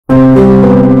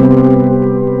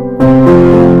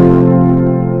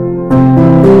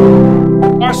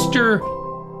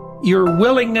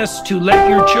willingness to let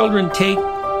your children take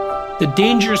the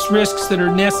dangerous risks that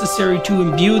are necessary to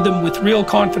imbue them with real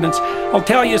confidence. I'll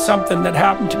tell you something that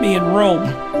happened to me in Rome.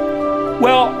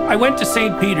 Well, I went to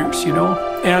St. Peter's, you know,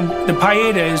 and the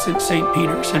Pieta is at St.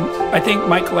 Peter's, and I think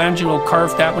Michelangelo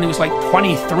carved that when he was like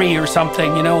 23 or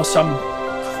something, you know, some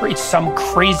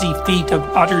crazy feat of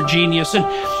utter genius. And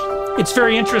it's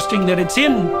very interesting that it's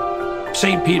in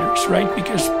St. Peter's, right?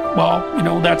 Because, well, you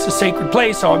know, that's a sacred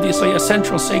place, obviously a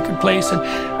central sacred place. And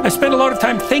I spent a lot of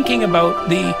time thinking about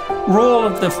the role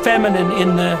of the feminine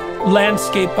in the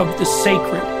landscape of the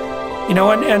sacred, you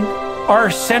know, and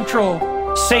our central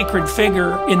sacred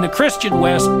figure in the Christian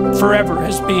West forever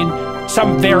has been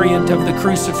some variant of the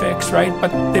crucifix, right?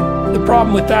 But the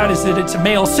problem with that is that it's a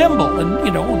male symbol, and,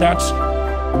 you know, that's,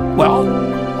 well,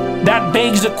 that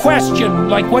begs a question,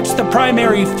 like, what's the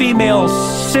primary female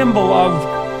symbol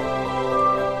of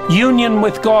union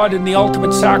with God and the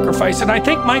ultimate sacrifice? And I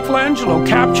think Michelangelo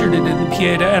captured it in the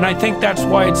Pieta, and I think that's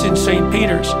why it's in St.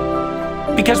 Peter's.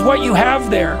 Because what you have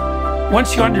there,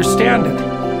 once you understand it,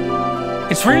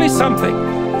 it's really something.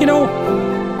 You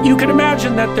know, you can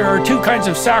imagine that there are two kinds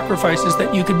of sacrifices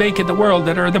that you could make in the world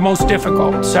that are the most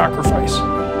difficult sacrifice.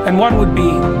 And one would be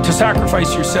to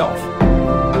sacrifice yourself.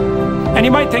 And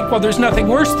you might think, well, there's nothing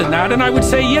worse than that. And I would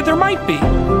say, yeah, there might be.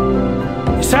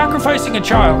 Sacrificing a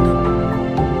child.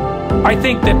 I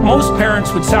think that most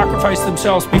parents would sacrifice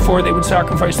themselves before they would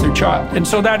sacrifice their child. And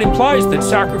so that implies that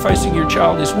sacrificing your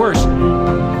child is worse,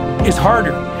 is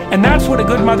harder. And that's what a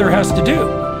good mother has to do.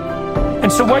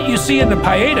 And so what you see in the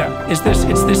Pieta is this,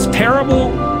 it's this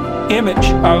terrible image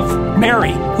of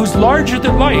Mary, who's larger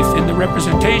than life in the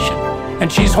representation.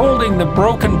 And she's holding the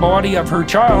broken body of her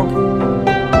child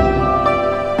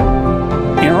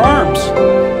in her arms.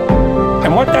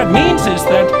 And what that means is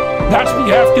that that's what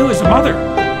you have to do as a mother.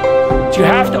 You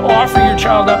have to offer your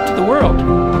child up to the world.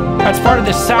 That's part of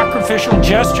the sacrificial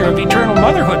gesture of eternal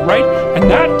motherhood, right? And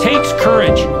that takes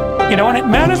courage. You know, and it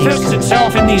manifests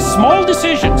itself in these small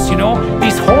decisions, you know,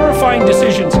 these horrifying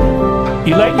decisions.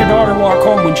 You let your daughter walk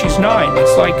home when she's 9.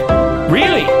 It's like,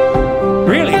 really?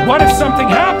 Really? What if something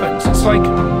happens? It's like,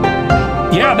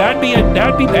 yeah, that'd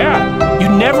be bad. You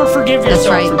never forgive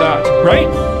yourself for that, right?